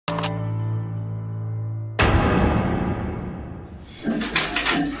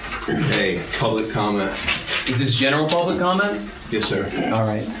Okay, public comment. Is this general public comment? Yes, sir. All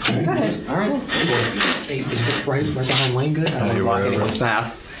right. Go ahead. All right. Hey, is it right behind Lane good? I don't want to block anyone's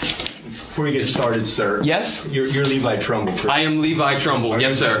path. Before you get started, sir. Yes? You're Levi Trumbull, correct? I am Levi Trumbull.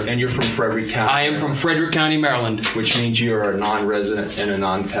 Yes, sir. And you're from Frederick County? I am from Frederick County, Maryland. Which means you are a non-resident and a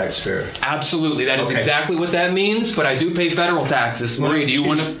non-taxpayer. Absolutely. That is exactly what that means, but I do pay federal taxes. Marie, do you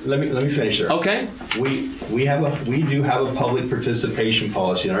want to... Let me finish there. Okay. We do have a public participation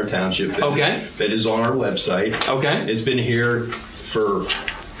policy in our township that is on our website. Okay. It's been here for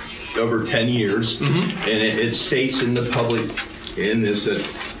over 10 years, and it states in the public in this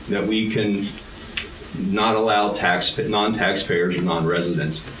that we can not allow non-taxpayers or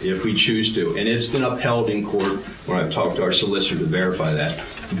non-residents if we choose to. And it's been upheld in court when I've talked to our solicitor to verify that.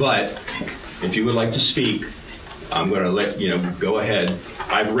 But if you would like to speak, I'm going to let go ahead.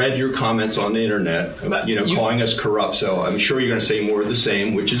 I've read your comments on the internet, calling us corrupt, so I'm sure you're going to say more of the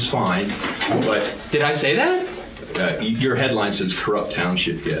same, which is fine. But did I say that? Your headline says corrupt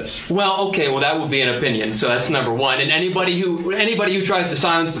township, yes. Well, okay, well that would be an opinion, so that's number one. And anybody who tries to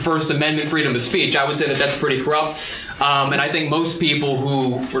silence the First Amendment freedom of speech, I would say that that's pretty corrupt. And I think most people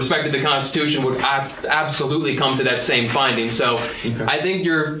who respected the Constitution would absolutely come to that same finding. So I think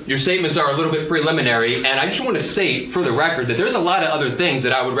your statements are a little bit preliminary, and I just want to state for the record that there's a lot of other things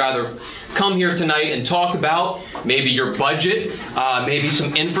that I would rather come here tonight and talk about. Maybe your budget, maybe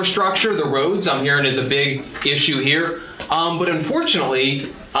some infrastructure, the roads I'm hearing is a big issue here. But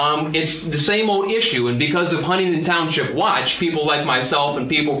unfortunately, it's the same old issue. And because of Huntington Township Watch, people like myself and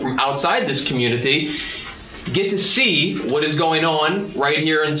people from outside this community get to see what is going on right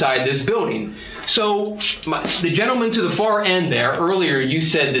here inside this building. So the gentleman to the far end there, earlier you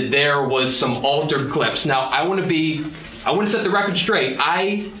said that there was some altered clips. Now, I want to set the record straight.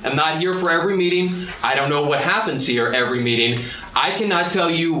 I am not here for every meeting. I don't know what happens here every meeting. I cannot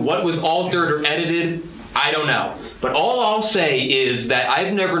tell you what was altered or edited. I don't know. But all I'll say is that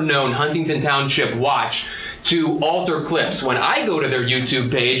I've never known Huntington Township Watch to alter clips. When I go to their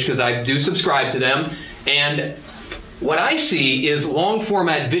YouTube page, because I do subscribe to them, and what I see is long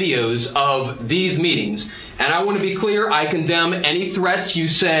format videos of these meetings. And I want to be clear, I condemn any threats you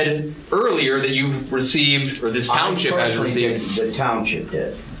said earlier that you've received, or this township has received. The township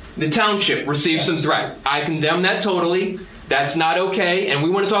did. The township received some threat. I condemn that totally. That's not okay. And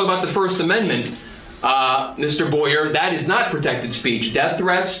we want to talk about the First Amendment, Mr. Boyer. That is not protected speech. Death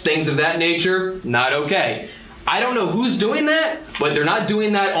threats, things of that nature, not okay. I don't know who's doing that, but they're not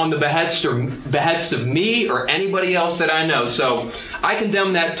doing that on the behest of me or anybody else that I know. So I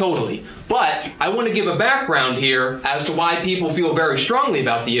condemn that totally. But I want to give a background here as to why people feel very strongly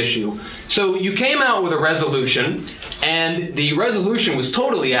about the issue. So you came out with a resolution, and the resolution was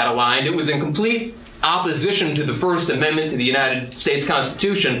totally out of line. It was in complete opposition to the First Amendment to the United States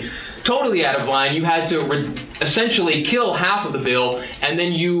Constitution. Totally out of line. You had to essentially kill half of the bill, and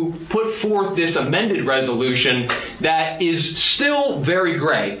then you put forth this amended resolution that is still very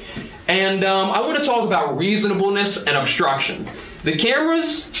gray. And I want to talk about reasonableness and obstruction. The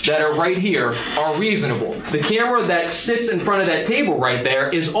cameras that are right here are reasonable. The camera that sits in front of that table right there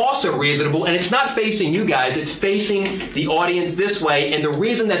is also reasonable, and it's not facing you guys, it's facing the audience this way. And the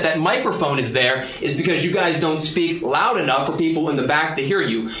reason that that microphone is there is because you guys don't speak loud enough for people in the back to hear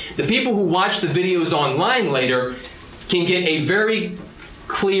you. The people who watch the videos online later can get a very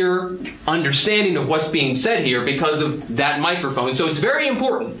clear understanding of what's being said here because of that microphone. So it's very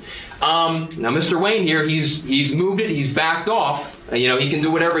important. Now, Mr. Wayne here, he's moved it, he's backed off. He can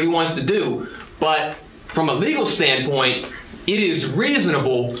do whatever he wants to do. But from a legal standpoint, it is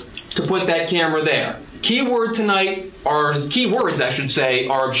reasonable to put that camera there. Keywords, I should say,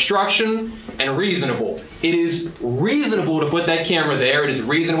 are obstruction and reasonable. It is reasonable to put that camera there. It is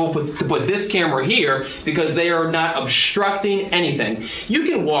reasonable to put this camera here because they are not obstructing anything. You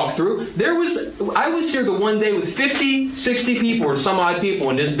can walk through. I was here the one day with 50, 60 people or some odd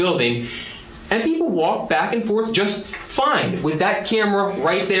people in this building, and people walk back and forth just fine with that camera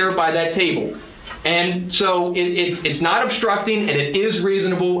right there by that table. And so it's not obstructing, and it is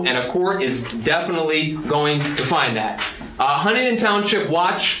reasonable, and a court is definitely going to find that. Huntington Township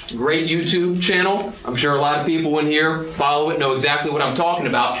Watch, great YouTube channel. I'm sure a lot of people in here follow it, know exactly what I'm talking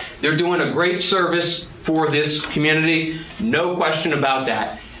about. They're doing a great service for this community, no question about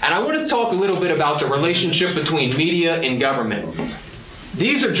that. And I want to talk a little bit about the relationship between media and government.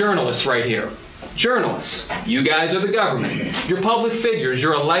 These are journalists right here. Journalists. You guys are the government. You're public figures.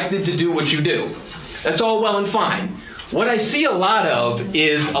 You're elected to do what you do. That's all well and fine. What I see a lot of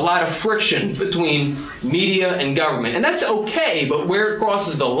is a lot of friction between media and government. And that's okay, but where it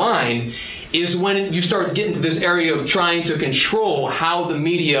crosses the line is when you start getting to this area of trying to control how the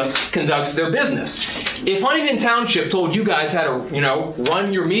media conducts their business. If Huntington Township told you guys how to,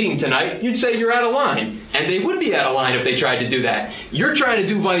 run your meeting tonight, you'd say you're out of line. And they would be out of line if they tried to do that. You're trying to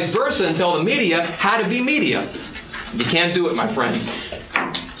do vice versa and tell the media how to be media. You can't do it, my friend.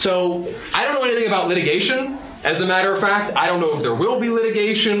 So I don't know anything about litigation. As a matter of fact, I don't know if there will be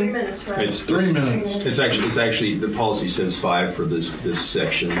litigation. 3 minutes, right? It's 3 minutes. It's actually the policy says 5 for this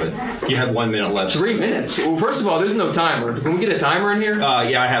section, but you have 1 minute left. 3 minutes. Well, first of all, there's no timer. Can we get a timer in here?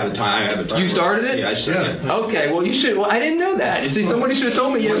 Yeah, I have a timer. You started it? Yeah, I started it. Okay. Well, you should. Well, I didn't know that. You see, somebody should have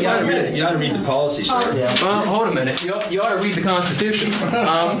told me. You ought to read the policy, sir. Hold a minute. You ought to read the Constitution.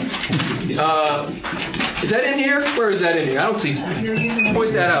 Is that in here? Where is that in here? I don't see.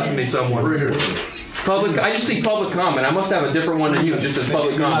 Point that out to me, someone. Public. I just see public comment. I must have a different one than you. It just says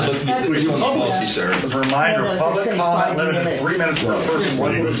public comment. Which one policy, sir? As a reminder, public comment limited to 3 minutes per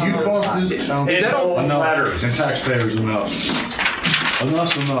person. You caused this town letters and taxpayers enough.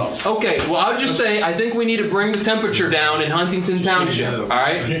 Enough's enough. Okay, well, I would just say I think we need to bring the temperature down in Huntington Township, all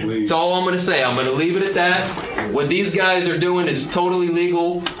right? That's all I'm going to say. I'm going to leave it at that. What these guys are doing is totally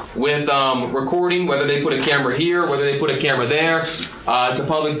legal with recording, whether they put a camera here, whether they put a camera there. It's a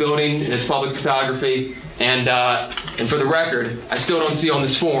public building, and it's public photography. And for the record, I still don't see on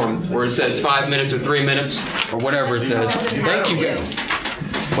this form where it says 5 minutes or 3 minutes or whatever it says. Thank you, guys.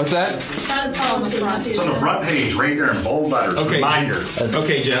 What's that? It's on the front page, right there in bold letters. Okay. Reminder.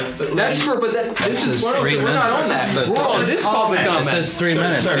 Okay, Jeff. That's for, but this is we're not on that. But we're on this public comment. It says 3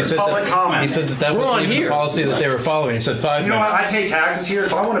 minutes. Sir, He said public comment. He said that We're on was the here. policy that they were following. He said 5 You know minutes. what? I pay taxes here.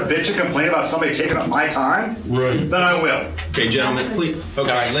 If I want to bitch and complain about somebody taking up my time, then I will. Okay, gentlemen, please. Okay,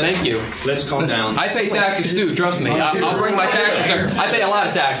 All right, thank you. Let's calm down. I pay taxes too, trust me. I'll bring my taxes there. I pay a lot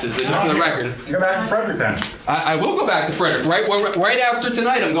of taxes, just for the record. Go back to Frederick then. I will go back to Frederick. Right after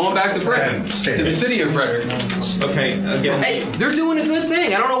tonight, I'm going back to Frederick. To the city of Frederick. Okay, again. Hey, they're doing a good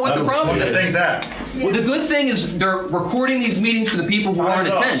thing. I don't know what the problem What do you think's is. that? Well, the good thing is they're recording these meetings for the people who aren't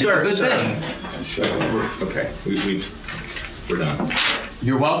attending. It's a good thing. Okay, we're done.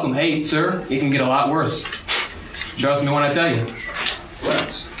 You're welcome. Hey, sir, it can get a lot worse. Trust me when I tell you.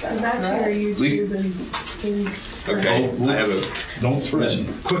 Let's. Back to your YouTube and Okay, I have a Don't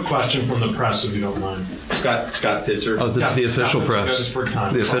threaten. Quick question from the press, if you don't mind. Scott Pitzer. Oh, this is the official Yeah, press. just for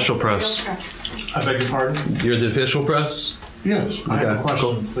time. The official press. I beg your pardon? You're the official press? Yes. I have a Okay,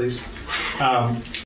 question, please.